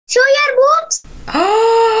Show your boobs.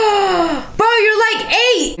 Bro, you're like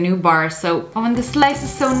 8! New bar soap. Oh, and the slice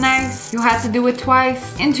is so nice. You have to do it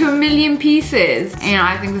twice into a million pieces. And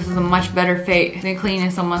I think this is a much better fate than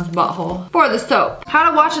cleaning someone's butthole. For the soap. How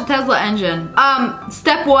to wash a Tesla engine.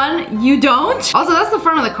 Step 1, you don't. Also, that's the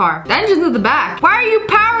front of the car. The engine's at the back. Why are you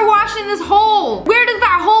power washing this hole? Where does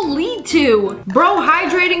that hole lead to? Bro,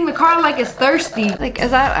 hydrating the car like it's thirsty. Like,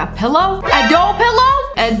 is that a pillow? A dough pillow?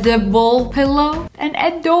 Edible pillow? An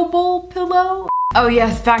edible pillow? Oh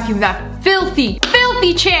yes, vacuum that filthy,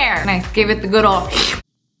 filthy chair. Nice, give it the good old.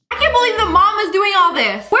 I can't believe the mom is doing all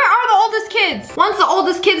this. Where are the oldest kids? Once the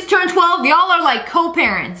oldest kids turn 12, y'all are like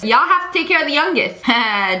co-parents. Y'all have to take care of the youngest.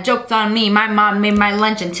 Joke's on me, my mom made my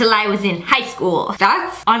lunch until I was in high school.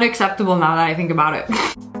 That's unacceptable now that I think about it.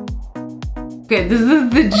 Okay, this is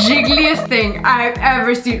the jiggliest thing I've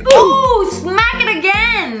ever seen. Ooh, smack it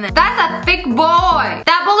again. That's a thick boy.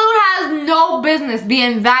 That balloon has no business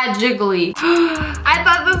being that jiggly. I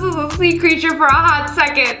thought this was a sea creature for a hot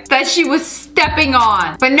second that she was stepping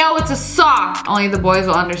on. But no, it's a sock. Only the boys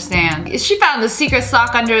will understand. She found the secret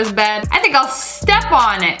sock under his bed. I think I'll step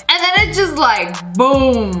on it. And then it's just like,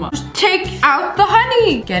 boom. Just take out the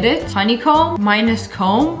honey. Get it? Honeycomb minus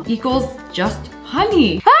comb equals just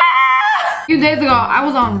honey. A few days ago, I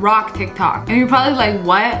was on rock TikTok, and you're probably like,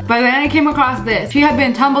 what? But then I came across this. She had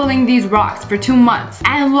been tumbling these rocks for 2 months.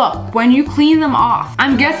 And look, when you clean them off,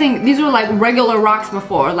 I'm guessing these were like regular rocks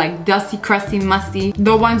before, like dusty, crusty, musty,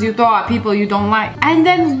 the ones you throw at people you don't like. And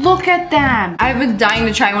then look at them. I've been dying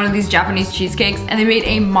to try one of these Japanese cheesecakes, and they made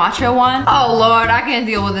a matcha one. Oh Lord, I can't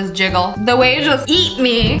deal with this jiggle. The way it just eat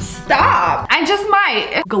me. Stop. I just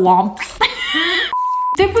might. Glomps.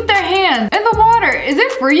 They put their hand in the water. Is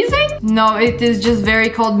it freezing? No, it is just very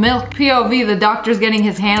cold milk. POV, the doctor's getting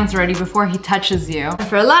his hands ready before he touches you.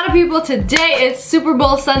 For a lot of people, today it's Super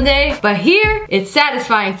Bowl Sunday, but here it's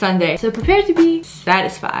Satisfying Sunday. So prepare to be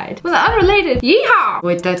satisfied. With an unrelated yeehaw.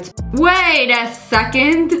 Wait a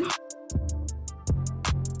second.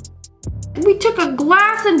 We took a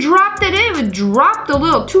glass and dropped it in. It dropped a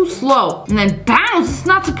little too slow. And then bounce. It's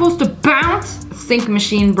not supposed to bounce. The sink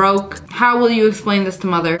machine broke. How will you explain this to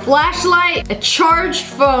mother? Flashlight, a charged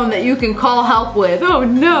phone that you can call help with. Oh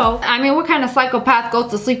no. I mean, what kind of psychopath goes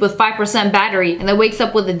to sleep with 5% battery and then wakes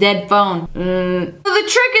up with a dead phone? So the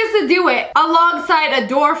trick is to do it alongside a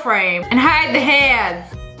door frame and hide the hands.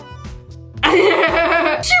 She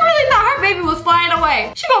really thought her baby was flying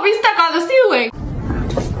away. She gonna be stuck on the ceiling.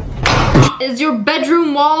 Is your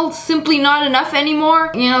bedroom wall simply not enough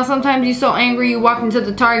anymore? You know, sometimes you're so angry you walk into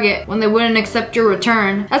the Target when they wouldn't accept your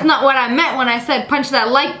return. That's not what I meant when I said punch that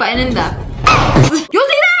like button in the... You see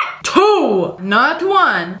that? 2, not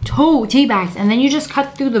 1. 2 tea bags, and then you just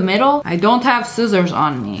cut through the middle. I don't have scissors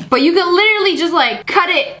on me, but you can literally just like cut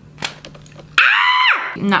it.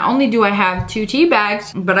 Ah! Not only do I have 2 tea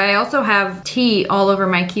bags, but I also have tea all over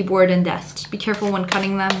my keyboard and desk. Just be careful when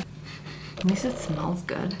cutting them. At least it smells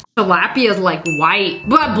good. Tilapia is like white,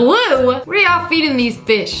 but blue? What are y'all feeding these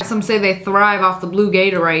fish? Some say they thrive off the blue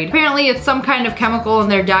Gatorade. Apparently it's some kind of chemical in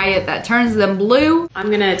their diet that turns them blue. I'm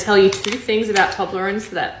gonna tell you 2 things about Toblerone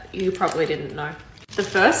that you probably didn't know. The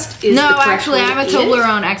first is no, actually I'm a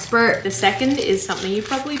Toblerone expert. The second is something you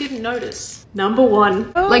probably didn't notice. Number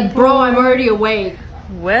 1. Like bro, I'm already awake.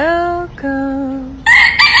 Welcome,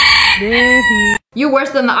 baby. You're worse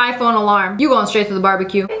than the iPhone alarm. You going straight to the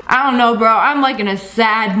barbecue. I don't know, bro. I'm like in a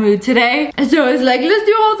sad mood today. So it's like, let's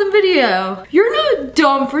do a wholesome video. You're not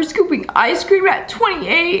dumb for scooping ice cream at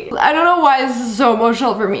 28. I don't know why this is so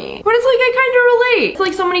emotional for me. But it's like, I kind of relate. It's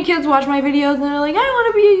like so many kids watch my videos and they're like, I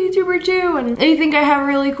want to be a YouTuber too. And they think I have a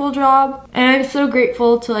really cool job. And I'm so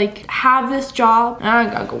grateful to like have this job. And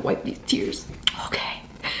I gotta go wipe these tears. Okay.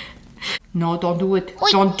 No, don't do it.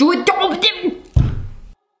 Don't do it. Don't do it.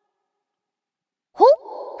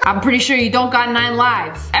 I'm pretty sure you don't got 9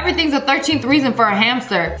 lives. Everything's a 13th reason for a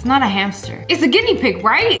hamster. It's not a hamster. It's a guinea pig,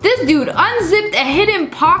 right? This dude unzipped a hidden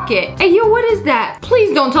pocket. Hey, yo, what is that?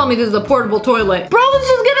 Please don't tell me this is a portable toilet. Bro, let's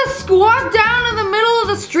just gonna squat down in the middle of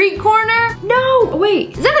the street corner. No,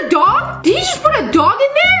 wait, is that a dog? Did he just put a dog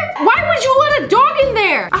in there? Why would you let a dog in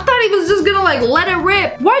there? I thought he was just gonna like let it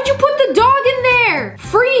rip. Why'd you put the dog in there?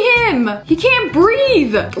 Free him. He can't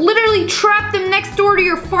breathe. Literally trapped him next door to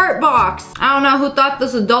your fart box. I don't know who thought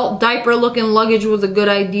this adult diaper looking luggage was a good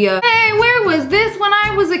idea. Hey, where was this when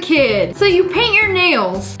I was a kid? So you paint your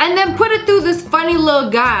nails and then put it through this funny little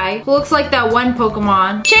guy who looks like that one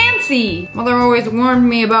Pokemon. Chansey. Mother always warned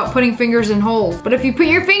me about putting fingers in holes. But if you put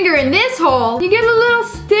your finger in this hole, you get a little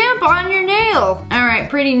stamp on your nail. All right,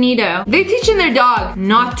 pretty neato. They teaching their dog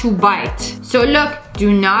not to bite. So look,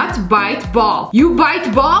 do not bite ball. You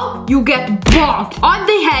bite ball, you get bonked on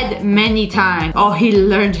the head many times. Oh, he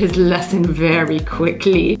learned his lesson very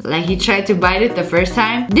quickly. Like he tried to bite it the first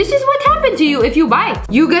time. This is what happened to you if you bite.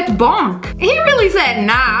 You get bonk. He really said,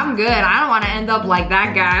 nah, I'm good. I don't want to end up like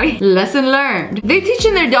that guy. Lesson learned. They're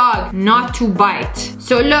teaching their dog not to bite.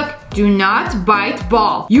 So look, do not bite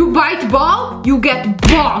ball. You bite ball, you get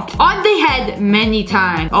bonked on the head many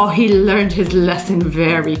times. Oh, he learned his lesson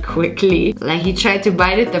very quickly. Like he tried to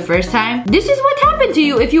bite it the first time. This is what happened to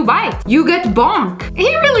you if you bite. You get bonk.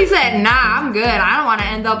 He really said, nah, I'm good. I don't want to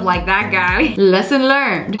end up like that guy. Lesson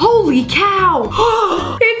learned. Holy cow.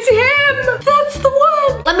 It's him. That's the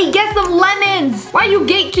one. Let me get some lemons. Why are you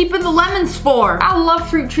gatekeeping the lemons for? I love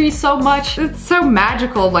fruit trees so much. It's so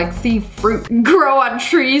magical, like see fruit grow on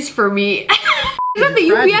trees for me. Is that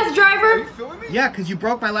the UPS driver? Yeah, because you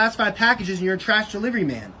broke my last 5 packages and you're a trash delivery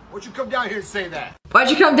man. Why'd you come down here and say that? Why'd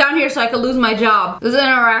you come down here so I could lose my job? This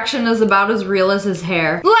interaction is about as real as his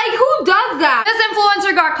hair. Like, who does that? This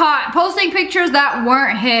influencer got caught posting pictures that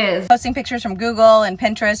weren't his. Posting pictures from Google and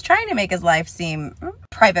Pinterest, trying to make his life seem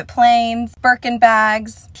private planes, Birkin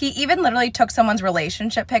bags. He even literally took someone's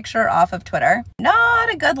relationship picture off of Twitter.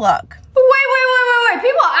 Not a good look. Wait.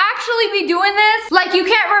 People actually be doing this? Like, you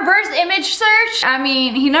can't reverse image search? I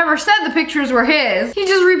mean, he never said the pictures were his. He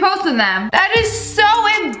just reposted them. That is so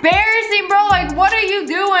embarrassing, bro. Like, what are you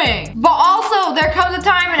doing? But also, there comes a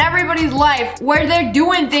time in everybody's life where they're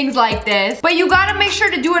doing things like this, but you gotta make sure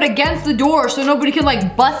to do it against the door so nobody can,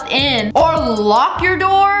 like, bust in. Or lock your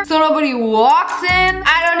door so nobody walks in.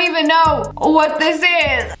 I don't even know what this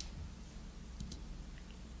is.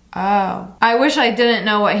 Oh. I wish I didn't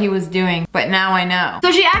know what he was doing, but now I know.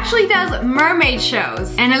 So she actually does mermaid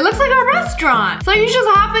shows, and it looks like a restaurant. So you just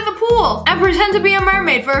hop in the pool and pretend to be a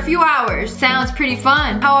mermaid for a few hours. Sounds pretty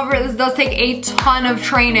fun. However, this does take a ton of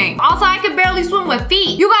training. Also, I can barely swim with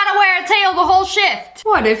feet. You gotta wear a tail the whole shift.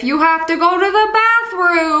 What if you have to go to the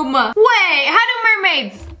bathroom? Wait, how do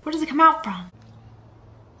mermaids? Where does it come out from?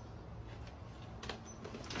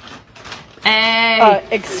 Hey.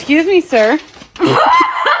 Excuse me, sir.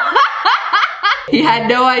 He had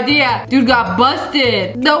no idea. Dude got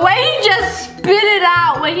busted. The way he just spit it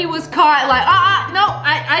out when he was caught, like, no,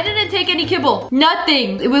 I didn't take any kibble.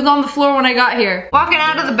 Nothing. It was on the floor when I got here. Walking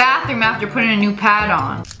out of the bathroom after putting a new pad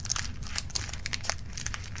on.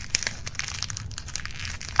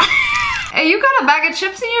 Hey, you got a bag of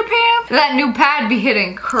chips in your pants? That new pad be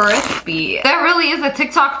hitting crispy. That really is a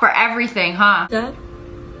TikTok for everything, huh? Dad,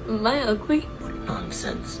 am I ugly? What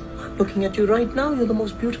nonsense. Looking at you right now, you're the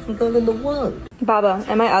most beautiful girl in the world. Baba,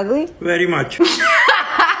 am I ugly? Very much.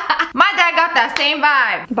 My dad got that same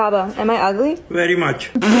vibe. Baba, am I ugly? Very much.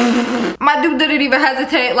 My dude didn't even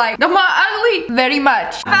hesitate, like, am I ugly? Very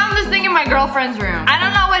much. I found this thing in my girlfriend's room. I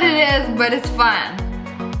don't know what it is, but it's fun.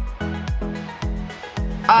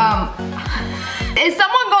 Is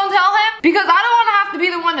someone gonna tell him? Because I don't wanna have to be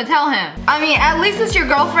the one to tell him. I mean, at least it's your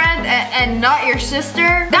girlfriend and not your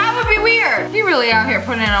sister. That would be weird. He really out here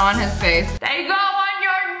putting it on his face. They go on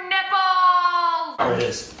your nipples. There it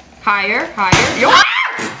is. Higher.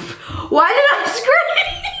 Why did I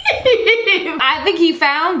scream? I think he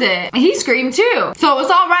found it. He screamed too. So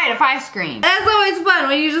it's all right if I scream. That's always fun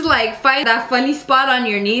when you just like find that funny spot on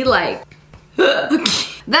your knee, like.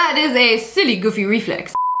 That is a silly, goofy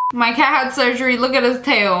reflex. My cat had surgery, look at his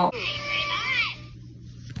tail.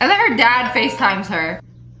 And then her dad FaceTimes her.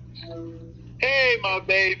 Hey, my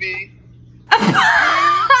baby.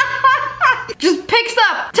 Just picks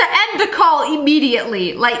up to end the call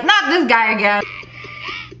immediately. Like, not this guy again.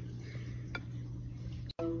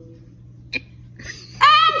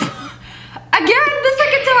 Again, the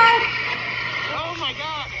second time. Oh my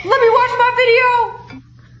God. Let me watch my video.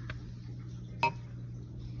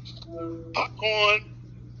 Popcorn.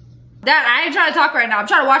 Dad, I ain't trying to talk right now. I'm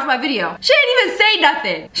trying to watch my video. She ain't even say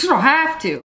nothing. She don't have to.